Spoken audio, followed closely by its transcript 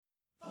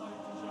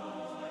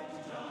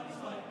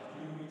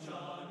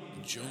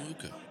Joe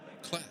Muka,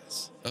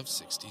 class of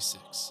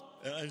 66.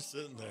 And I'm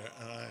sitting there,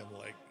 and I'm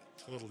like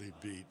totally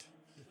beat.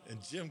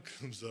 And Jim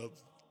comes up,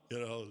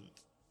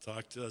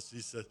 talk to us.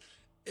 He said,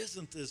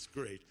 "Isn't this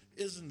great?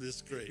 Isn't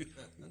this great?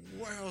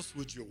 Where else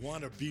would you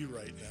want to be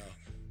right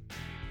now?"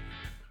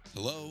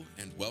 Hello,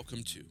 and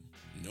welcome to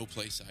No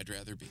Place I'd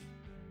Rather Be,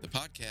 the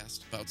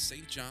podcast about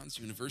St. John's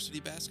University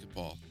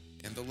basketball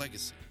and the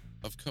legacy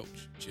of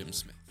Coach Jim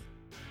Smith.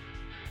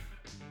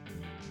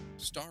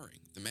 Starring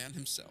the man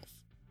himself,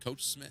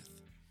 Coach Smith.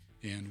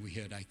 And we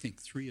had, I think,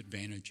 3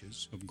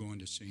 advantages of going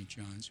to St.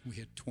 John's. We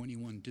had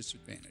 21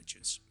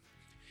 disadvantages.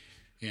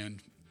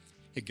 And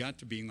it got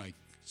to being like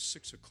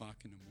 6 o'clock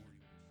in the morning.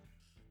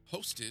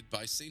 Hosted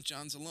by St.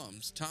 John's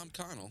alums Tom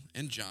Connell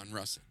and John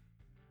Russett.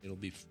 It'll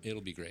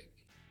be great.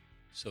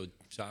 So,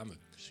 Tom.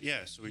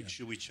 Yeah, so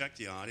should we check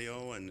the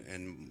audio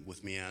and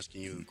with me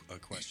asking you a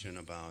question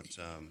about,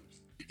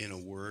 in a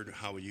word,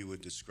 how you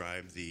would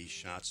describe the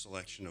shot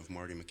selection of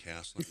Marty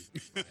McCaslin?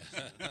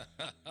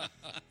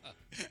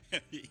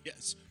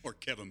 Yes, or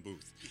Kevin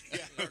Booth.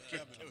 Yeah, or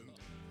Kevin.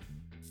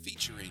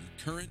 Featuring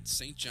current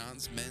St.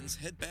 John's men's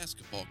head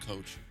basketball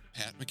coach,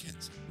 Pat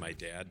McKenzie. My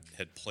dad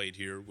had played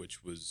here,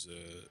 which was,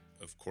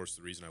 of course,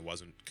 the reason I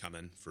wasn't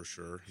coming for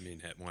sure. I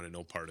mean, I wanted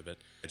no part of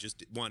it. I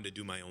just wanted to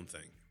do my own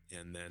thing.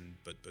 And then,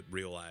 but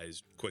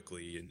realized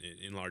quickly,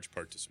 in large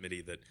part to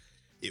Smitty, that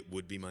it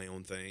would be my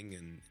own thing.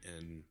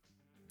 And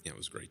it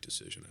was a great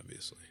decision,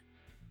 obviously.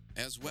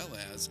 As well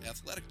as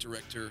athletic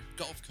director,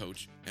 golf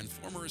coach, and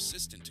former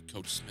assistant to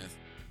Coach Smith,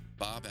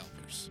 Bob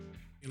Alpers.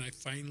 And I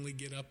finally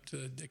get up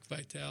to Dick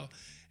Vitale,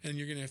 and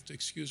you're going to have to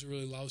excuse a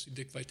really lousy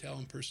Dick Vitale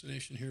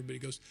impersonation here, but he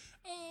goes,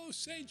 "Oh,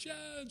 St.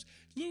 John's,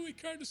 Louis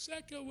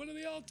Cardaseca, one of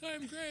the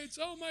all-time greats.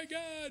 Oh, my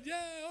God,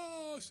 yeah,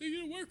 oh, so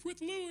you worked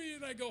with Louis."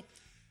 And I go,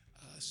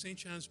 "St.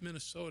 John's,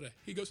 Minnesota."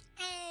 He goes,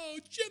 "Oh,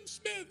 Jim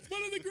Smith,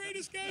 one of the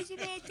greatest guys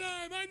of all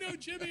time. I know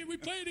Jimmy. We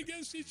played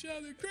against each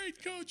other.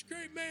 Great coach,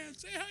 great man.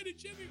 Say hi to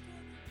Jimmy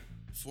for me."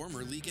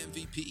 Former league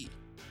MVP,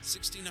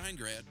 69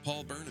 grad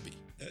Paul Burnaby.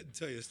 I'll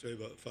tell you a story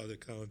about Father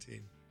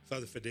Colantine,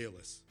 Father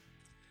Fidelis.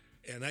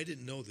 And I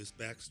didn't know this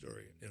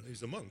backstory. He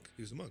was a monk.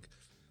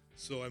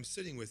 So I'm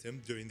sitting with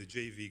him during the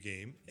JV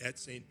game at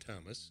St.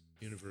 Thomas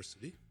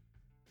University,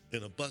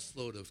 and a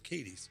busload of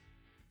Katies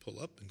pull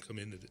up and come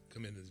into the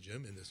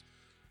gym, and this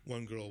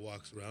one girl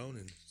walks around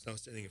and is now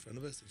standing in front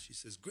of us, and she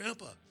says,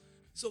 "Grandpa,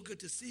 so good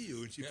to see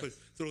you." And she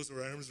throws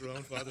her arms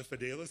around Father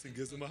Fidelis and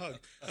gives him a hug.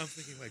 I'm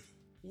thinking, like,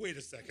 wait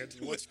a second.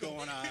 What's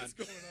going on? What's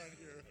going on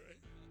here? Right?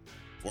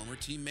 Former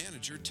team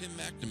manager Tim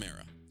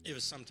McNamara. It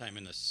was sometime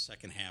in the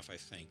second half, I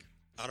think.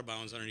 Out of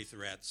bounds underneath the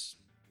Reds.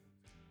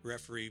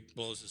 Referee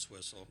blows his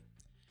whistle.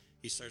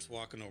 He starts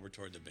walking over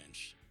toward the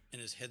bench,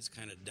 and his head's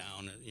kind of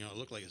down. It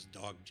looked like his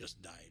dog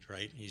just died,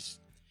 right?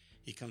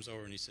 He comes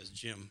over and he says,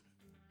 "Jim,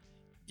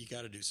 you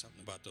got to do something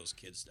about those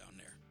kids down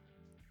there."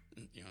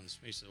 And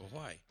he said, "Well,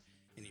 why?"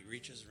 And he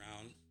reaches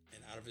around,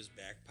 and out of his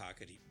back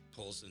pocket, he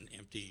pulls an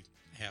empty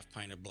half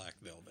pint of black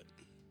velvet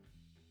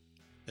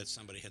that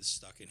somebody had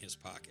stuck in his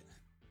pocket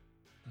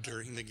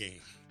during the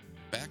game.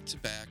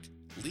 Back-to-back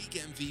league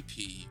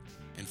MVP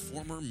and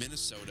former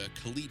Minnesota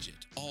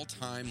collegiate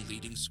all-time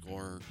leading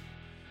scorer,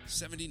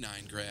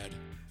 79 grad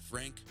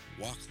Frank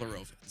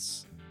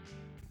Wachlerovitz.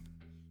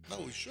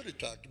 No, we should have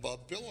talked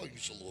about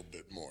Billings a little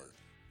bit more.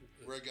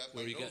 Where I got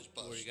my nose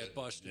busted. Where you got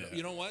busted. Yeah.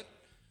 You know what?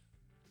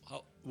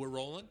 We're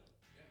rolling?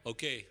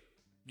 Okay,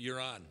 you're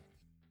on.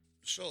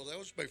 So that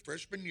was my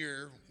freshman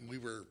year. We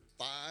were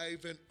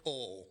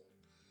 5-0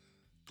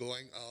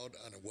 going out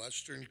on a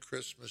Western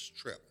Christmas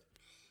trip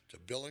to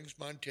Billings,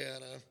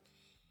 Montana,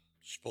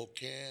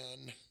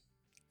 Spokane,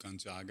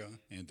 Gonzaga,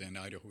 and then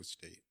Idaho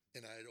State.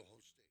 And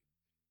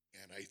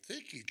I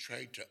think he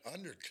tried to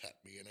undercut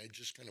me, and I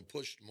just kind of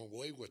pushed him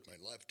away with my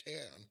left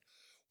hand,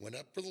 went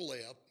up for the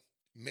layup,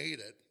 made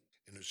it,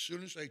 and as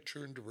soon as I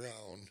turned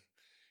around,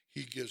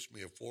 he gives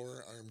me a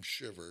forearm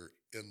shiver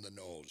in the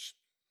nose,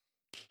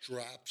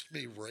 drops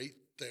me right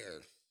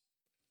there,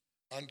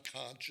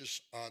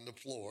 unconscious on the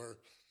floor.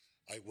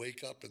 I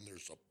wake up, and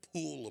there's a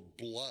pool of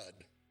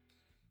blood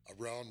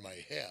around my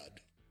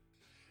head,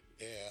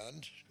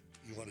 and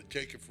you want to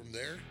take it from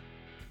there?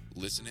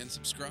 Listen and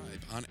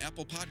subscribe on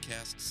Apple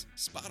Podcasts,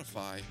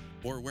 Spotify,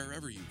 or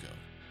wherever you go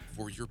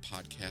for your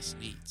podcast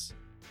needs.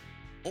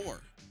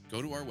 Or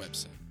go to our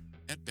website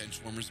at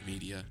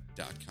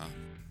benchwarmersmedia.com.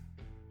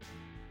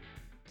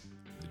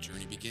 The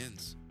journey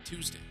begins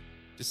Tuesday,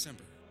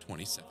 December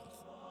 27th.